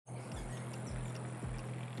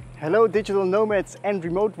Hello digital nomads and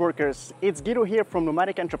remote workers, it's Guido here from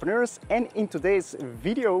Nomadic Entrepreneurs, and in today's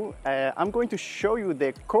video I'm going to show you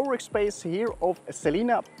the co-work space here of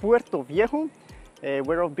Selina Puerto Viejo,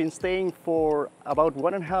 where I've been staying for about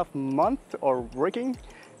 1.5 months or working.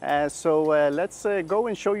 So let's go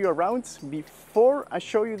and show you around. Before I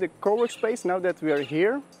show you the co-work space, now that we are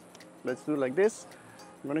here, let's do like this.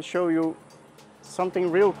 I'm going to show you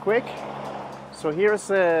something real quick. So here's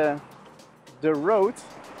the road.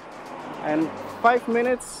 And 5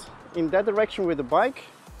 minutes in that direction with the bike,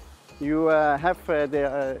 you have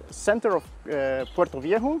the center of Puerto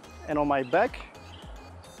Viejo, and on my back.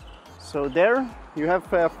 So there you have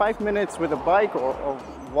 5 minutes with a bike or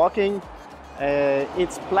walking.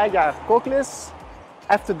 It's Playa Cocles.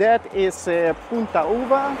 After that is Punta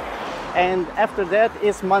Uva, and after that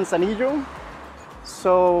is Manzanillo.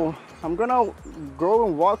 So I'm gonna go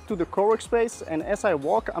and walk to the co-work space, and as I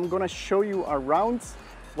walk, I'm gonna show you around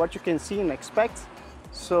what you can see and expect.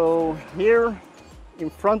 So here in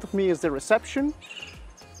front of me is the reception,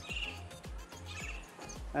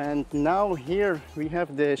 and now here we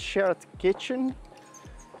have the shared kitchen.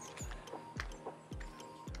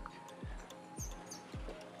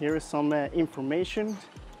 Here is some information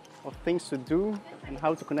of things to do and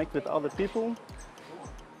how to connect with other people.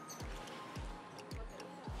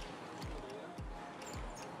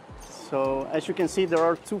 So as you can see, there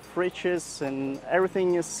are 2 fridges and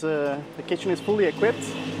everything is, the kitchen is fully equipped.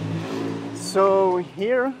 So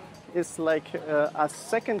here is like a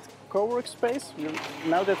second co-work space.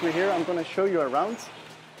 Now that we're here, I'm gonna show you around.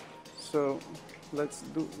 So let's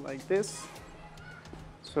do like this.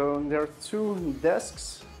 So there are 2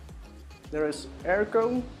 desks. There is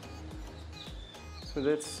airco. So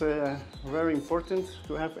that's very important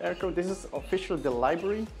to have airco. This is officially the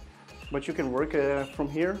library, but you can work from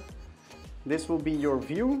here. This will be your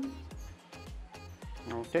view.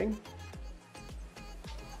 Okay.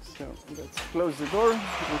 So let's close the door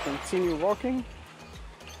and continue walking.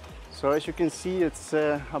 So as you can see, it's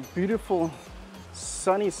a beautiful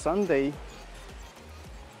sunny Sunday.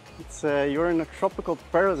 It's you're in a tropical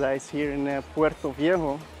paradise here in Puerto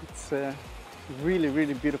Viejo. It's really,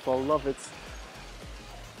 really beautiful. I love it.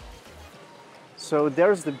 So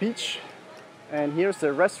there's the beach, and here's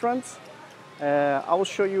the restaurant. I will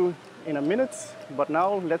show you in a minute, but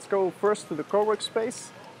now let's go first to the co-work space.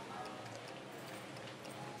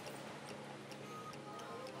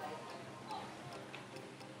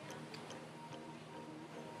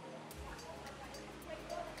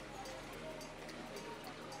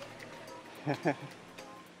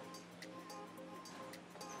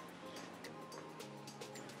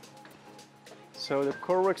 So the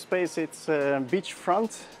co-work space, it's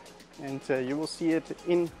beachfront, and you will see it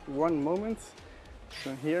in one moment.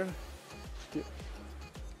 So here,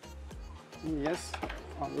 yes,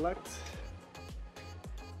 unlocked.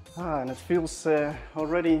 And it feels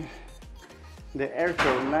already the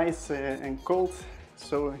airco nice and cold.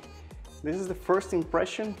 So this is the first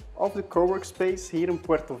impression of the co-work space here in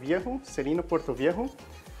Puerto Viejo, Selina Puerto Viejo.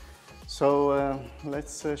 So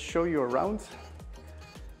let's show you around.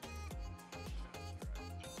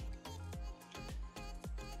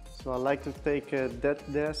 So I like to take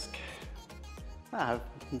that desk. I have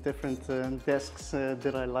different desks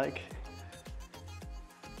that I like.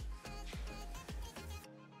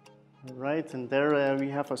 Right, and there we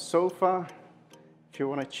have a sofa if you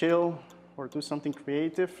want to chill or do something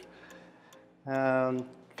creative.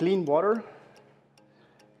 Clean water,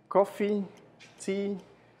 coffee, tea,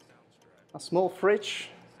 a small fridge.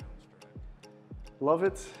 Love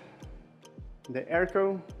it. The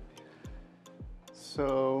airco.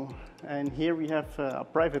 So, and here we have a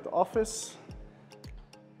private office.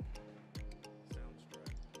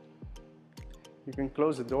 You can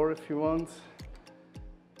close the door if you want.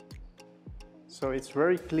 So it's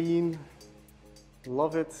very clean,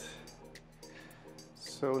 love it.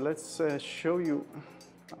 So let's show you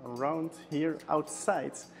around here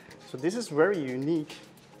outside. So this is very unique.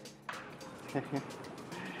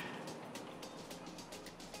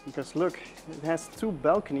 Because look, it has 2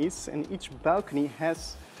 balconies, and each balcony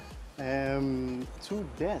has 2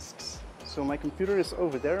 desks. So my computer is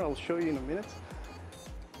over there, I'll show you in a minute.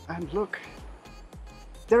 And look,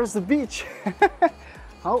 there's the beach.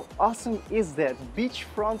 How awesome is that?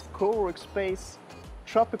 Beachfront co-work space,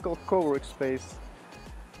 tropical co-work space.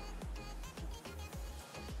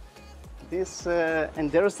 This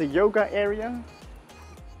and there's the yoga area.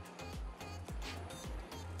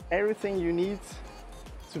 Everything you need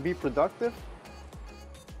to be productive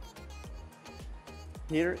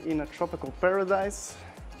here in a tropical paradise.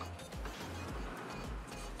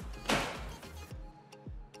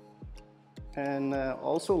 And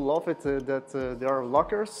also love it that there are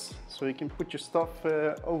lockers, so you can put your stuff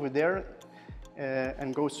over there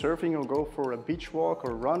and go surfing or go for a beach walk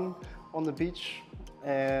or run on the beach.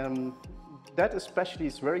 And that especially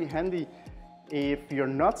is very handy if you're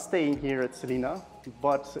not staying here at Selina,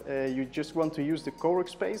 but you just want to use the co-work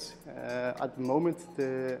space. At the moment,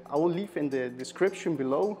 I will leave in the description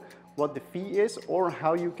below what the fee is or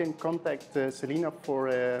how you can contact Selina for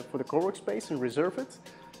the co-work space and reserve it,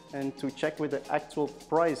 and to check with the actual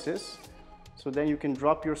prices. So then you can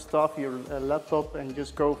drop your stuff, your laptop, and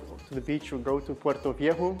just go to the beach or go to Puerto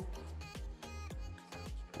Viejo.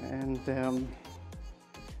 And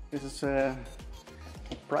this is a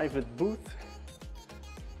private booth.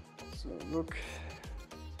 So look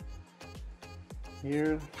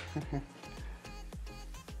here.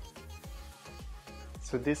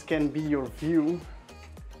 So this can be your view.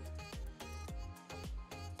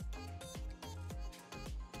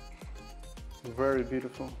 Very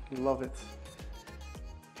beautiful, love it.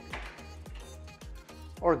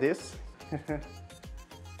 Or this.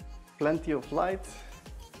 Plenty of light.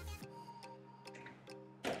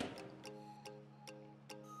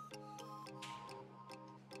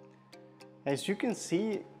 As you can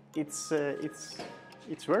see, it's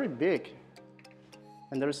very big,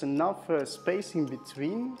 and there's enough space in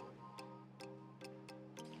between,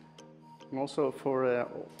 and also for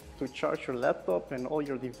to charge your laptop and all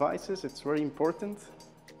your devices. It's very important.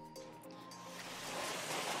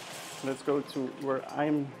 Let's go to where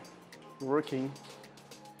I'm working.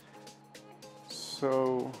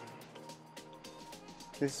 So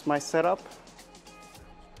this is my setup.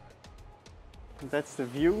 That's the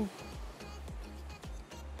view.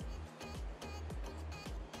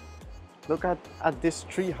 Look at this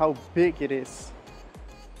tree, how big it is.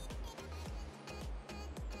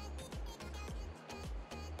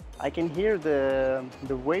 I can hear the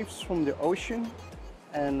waves from the ocean,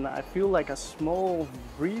 and I feel like a small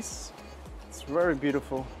breeze. It's very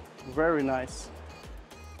beautiful, very nice.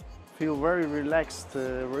 Feel very relaxed.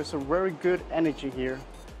 There's a very good energy here.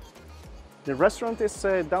 The restaurant is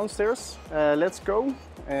downstairs. Let's go,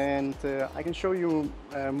 and I can show you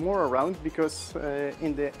more around, because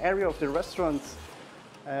in the area of the restaurant,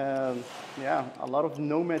 yeah, a lot of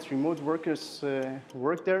nomads, remote workers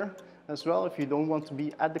work there as well, if you don't want to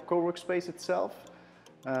be at the co-work space itself.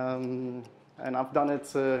 And I've done it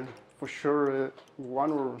for sure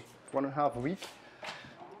 1 or 1.5 weeks.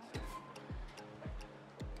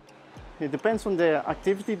 It depends on the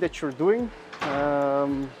activity that you're doing.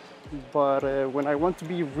 But when I want to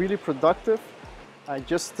be really productive, I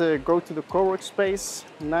just go to the co-work space,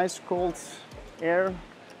 nice cold air,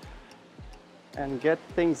 and get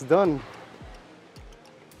things done.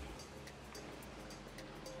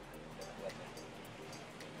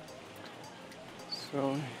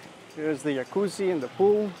 So here's the jacuzzi and the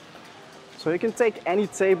pool. So you can take any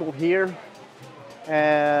table here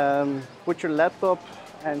and put your laptop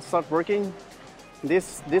and start working.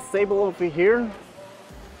 This table over here,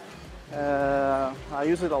 I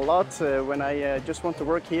use it a lot when I just want to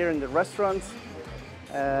work here in the restaurant.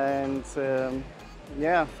 And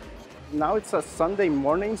yeah, now it's a Sunday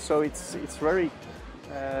morning, so it's very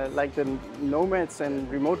like the nomads and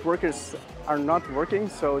remote workers are not working,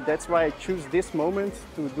 so that's why I choose this moment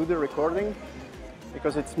to do the recording,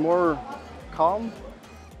 because it's more calm.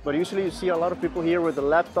 But usually you see a lot of people here with the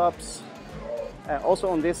laptops, also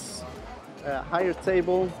on this higher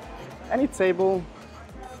table, any table.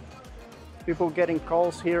 People getting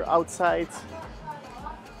calls here outside.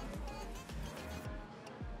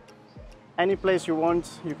 Any place you want,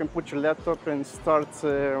 you can put your laptop and start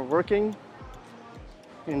working.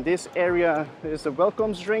 In this area, there's a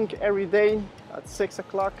welcomes drink every day at 6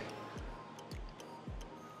 o'clock.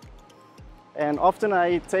 And often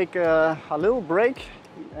I take a little break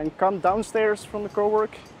and come downstairs from the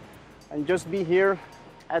co-work and just be here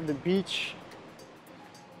at the beach.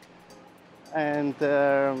 And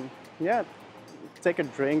yeah, take a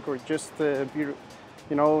drink or just be,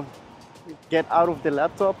 you know, get out of the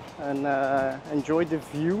laptop and enjoy the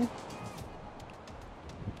view.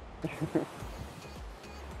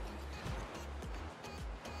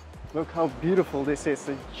 Look how beautiful this is.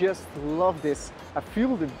 I just love this. I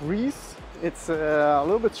feel the breeze. It's a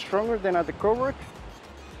little bit stronger than at the co-work.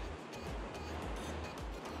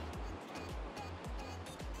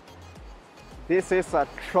 This is a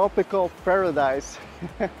tropical paradise.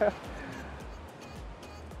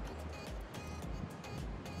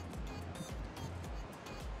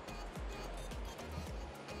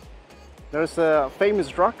 There's a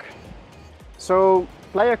famous rock. So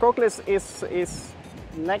Playa Cocles is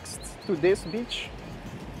next to this beach,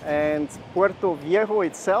 and Puerto Viejo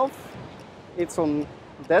itself it's on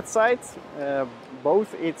that side.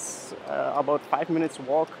 Both it's about 5 minutes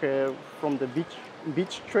walk from the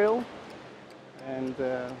beach trail. And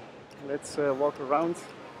let's walk around.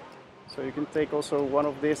 So you can take also one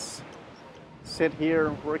of these, sit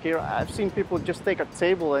here, work here. I've seen people just take a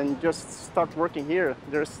table and just start working here.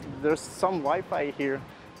 There's some Wi-Fi here.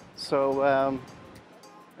 So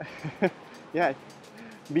yeah,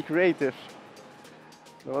 be creative.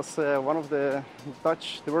 There was one of the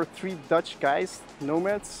Dutch, there were 3 Dutch guys,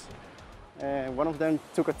 nomads. One of them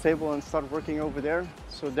took a table and started working over there.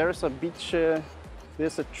 So there's a beach,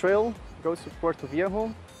 there's a trail, goes to Puerto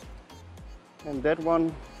Viejo. And that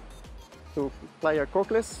one to Playa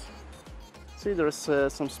Cocles. See, there's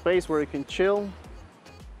some space where you can chill.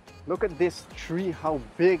 Look at this tree, how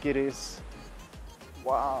big it is.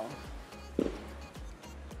 Wow.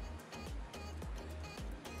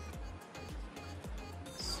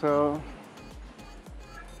 So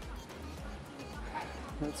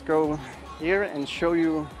let's go here and show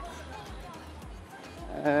you.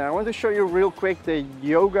 I want to show you real quick the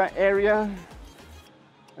yoga area.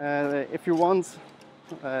 If you want,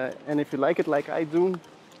 and if you like it like I do,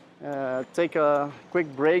 take a quick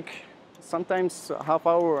break, sometimes a half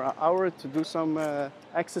hour or an hour to do some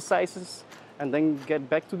exercises and then get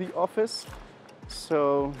back to the office.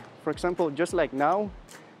 So, for example, just like now,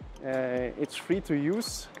 it's free to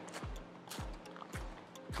use.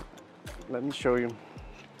 Let me show you.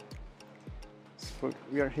 So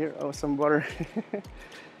we are here, oh, some water.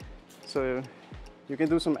 So you can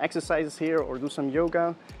do some exercises here or do some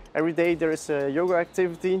yoga. Every day there is a yoga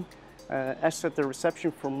activity. Ask at the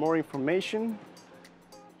reception for more information.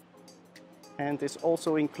 And it's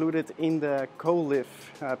also included in the CoLive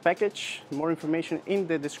package. More information in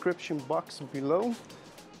the description box below.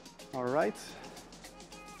 All right.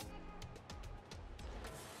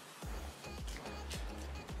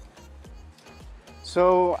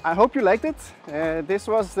 So I hope you liked it. This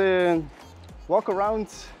was the walk around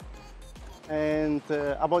and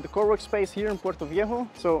about the CoWork space here in Puerto Viejo.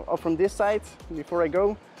 So from this side, before I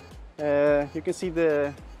go, you can see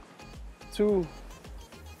the 2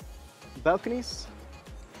 balconies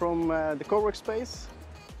from the CoWork space.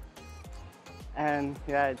 And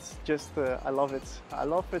yeah, it's just, I love it. I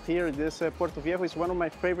love it here. This Puerto Viejo is one of my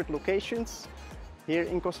favorite locations here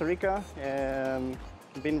in Costa Rica.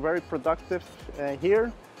 Been very productive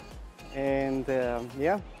here, and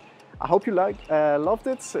yeah, I hope you loved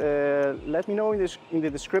it. Let me know in the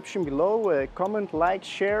description below. Comment, like,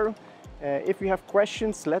 share. If you have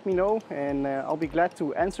questions, let me know, and I'll be glad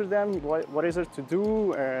to answer them. What is there to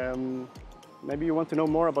do? Maybe you want to know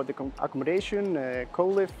more about the accommodation,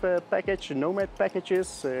 CoLive package, Nomad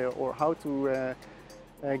packages, or how to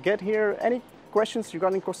get here. Any questions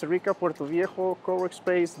regarding Costa Rica, Puerto Viejo, CoWork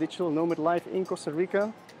space, digital nomad life in Costa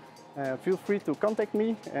Rica, feel free to contact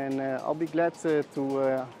me, and I'll be glad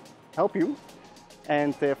to help you.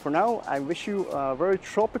 And for now, I wish you a very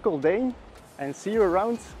tropical day and see you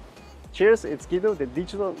around. Cheers, it's Guido, the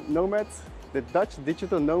digital nomad, the Dutch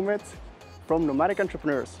digital nomad from Nomadic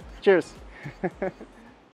Entrepreneurs. Cheers!